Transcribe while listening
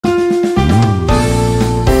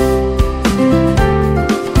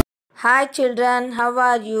Hi children, how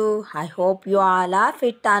are you? I hope you all are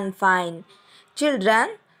fit and fine.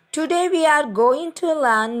 Children, today we are going to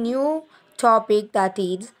learn new topic that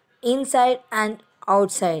is inside and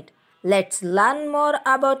outside. Let's learn more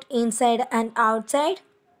about inside and outside.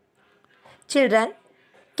 Children,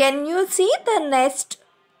 can you see the nest?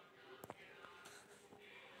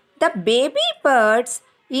 The baby birds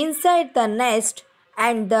inside the nest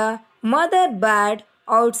and the mother bird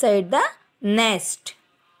outside the nest.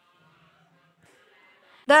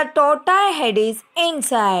 The tortoise head is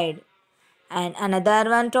inside and another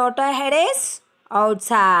one tortoise head is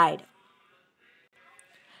outside.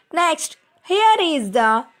 Next, here is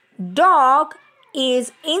the dog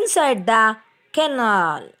is inside the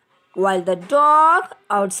kennel while the dog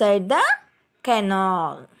outside the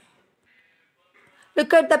kennel.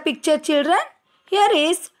 Look at the picture children. Here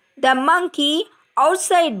is the monkey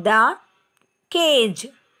outside the cage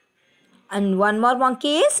and one more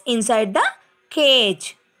monkey is inside the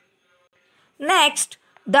cage. Next,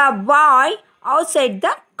 the boy outside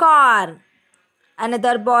the car.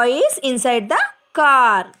 Another boy is inside the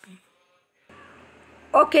car.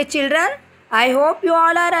 Okay children, I hope you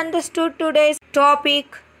all are understood today's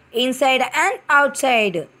topic inside and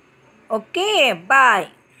outside. Okay, bye.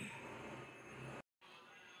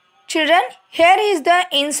 Children, here is the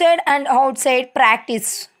inside and outside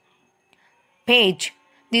practice page.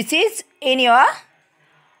 This is in your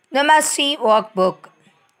numeracy workbook.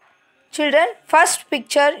 Children, first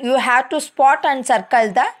picture you have to spot and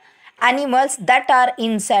circle the animals that are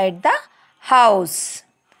inside the house.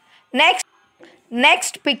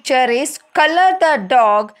 Next picture is color the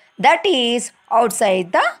dog that is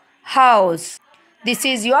outside the house. This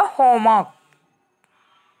is your homework.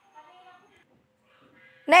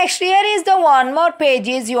 Next, here is the one more page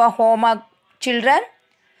is your homework, children.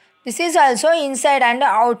 This is also inside and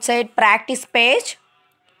outside practice page.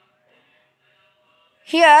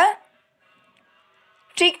 Here,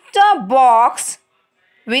 tick the box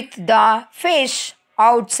with the fish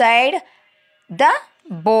outside the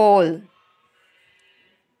bowl.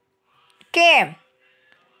 Okay.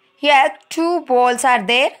 Here two bowls are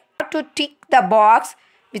there. To tick the box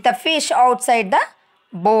with the fish outside the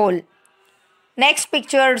bowl. Next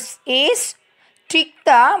picture is tick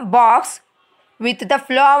the box with the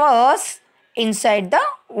flowers inside the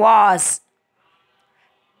vase.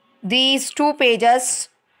 These two pages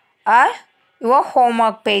are your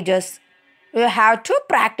homework pages. You have to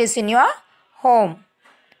practice in your home.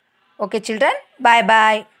 Okay children, bye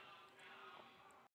bye.